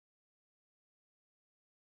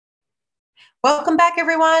Welcome back,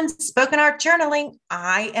 everyone. Spoken Art Journaling.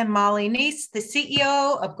 I am Molly Neese, the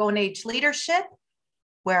CEO of Golden Age Leadership,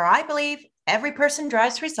 where I believe every person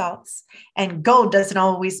drives results, and gold doesn't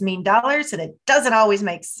always mean dollars, and it doesn't always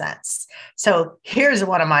make sense. So here's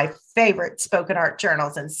one of my favorite spoken art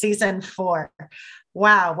journals in season 4.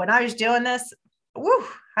 Wow, when I was doing this, woo,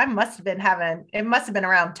 I must have been having, it must have been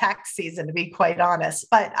around tax season, to be quite honest,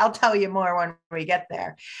 but I'll tell you more when we get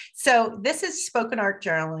there. So this is Spoken Art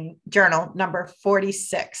Journaling, journal number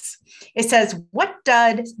 46. It says, what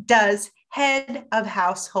does head of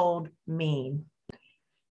household mean?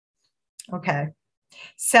 Okay.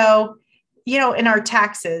 So, in our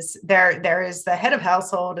taxes, there is the head of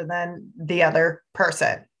household and then the other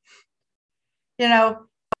person. You know,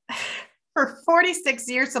 for 46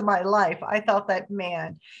 years of my life, I thought that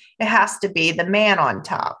man, it has to be the man on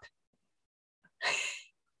top.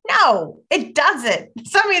 No, it doesn't.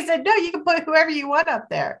 Somebody said, no, you can put whoever you want up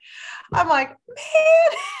there. I'm like,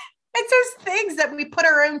 man, it's those things that we put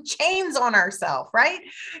our own chains on ourselves, right?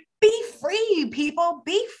 Be free, people,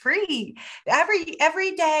 be free.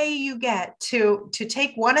 Every day you get to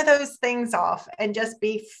take one of those things off and just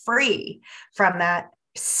be free from that,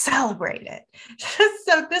 celebrate it.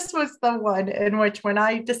 So this was the one in which, when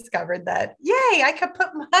I discovered that, yay, I could put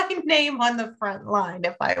my name on the front line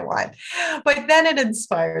if I want. But then it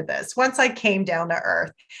inspired this. Once I came down to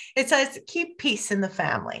earth, it says keep peace in the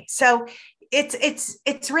family. So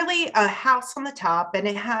it's really a house on the top, and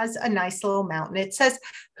it has a nice little mountain. It says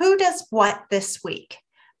who does what this week?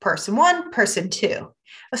 Person one, person two.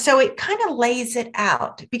 So it kind of lays it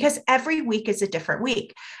out, because every week is a different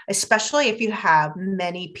week, especially if you have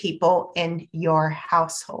many people in your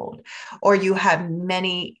household, or you have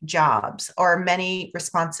many jobs or many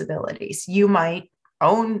responsibilities. You might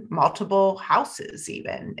own multiple houses,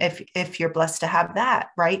 even if you're blessed to have that,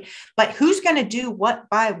 right? But who's going to do what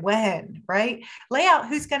by when, right? Lay out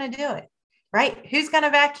who's going to do it, right? Who's going to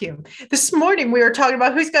vacuum? This morning we were talking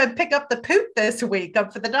about who's going to pick up the poop this week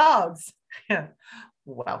up for the dogs.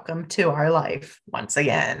 Welcome to our life once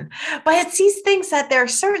again. But it's these things that there are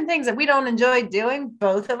certain things that we don't enjoy doing,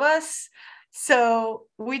 both of us. So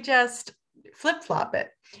we just flip flop it.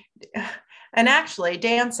 And actually,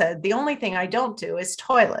 Dan said, the only thing I don't do is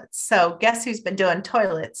toilets. So guess who's been doing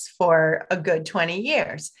toilets for a good 20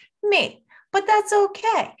 years? Me. But that's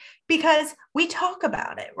okay, because we talk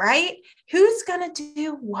about it, right? Who's going to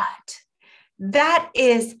do what? That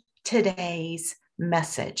is today's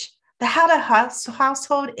message. The how to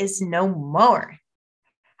household is no more.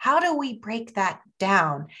 How do we break that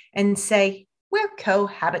down and say we're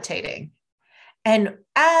cohabitating? And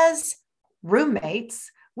as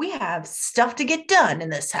roommates, we have stuff to get done in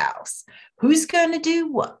this house. Who's going to do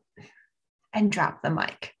what? And drop the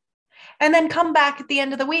mic. And then come back at the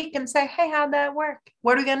end of the week and say, hey, how'd that work?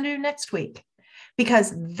 What are we going to do next week?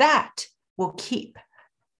 Because that will keep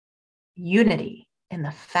unity in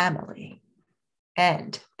the family.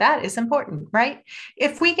 And that is important, right?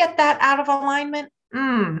 If we get that out of alignment,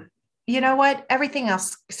 you know what? Everything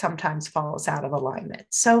else sometimes falls out of alignment.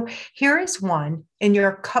 So here is one in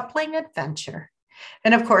your coupling adventure.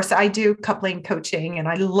 And of course, I do coupling coaching, and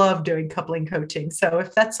I love doing coupling coaching. So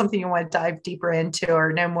if that's something you want to dive deeper into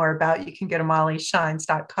or know more about, you can go to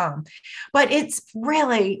mollyshines.com. But it's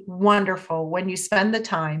really wonderful when you spend the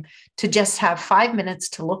time to just have 5 minutes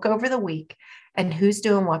to look over the week and who's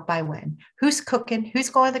doing what by when, who's cooking,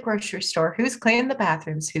 who's going to the grocery store, who's cleaning the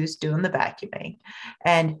bathrooms, who's doing the vacuuming,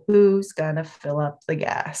 and who's going to fill up the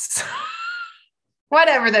gas.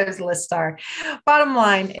 Whatever those lists are. Bottom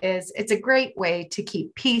line is, it's a great way to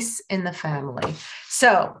keep peace in the family.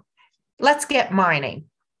 So let's get mining.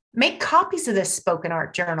 Make copies of this spoken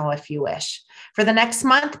art journal if you wish. For the next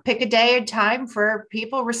month, pick a day or time for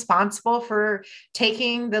people responsible for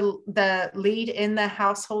taking the lead in the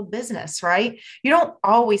household business, right? You don't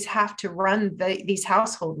always have to run these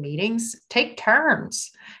household meetings. Take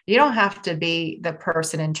turns. You don't have to be the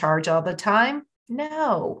person in charge all the time.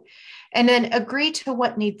 No. And then agree to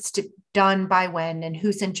what needs to done by when and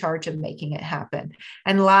who's in charge of making it happen.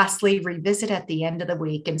 And lastly, revisit at the end of the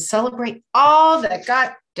week and celebrate all that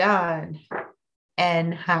got done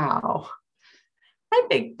and how. I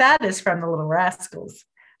think that is from the Little Rascals.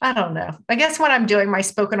 I don't know. I guess when I'm doing my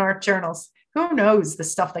spoken art journals, who knows the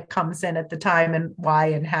stuff that comes in at the time and why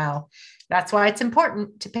and how. That's why it's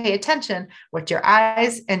important to pay attention what your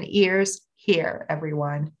eyes and ears hear,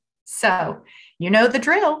 everyone. So you know the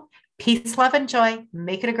drill. Peace, love, and joy.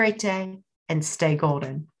 Make it a great day and stay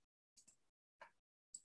golden.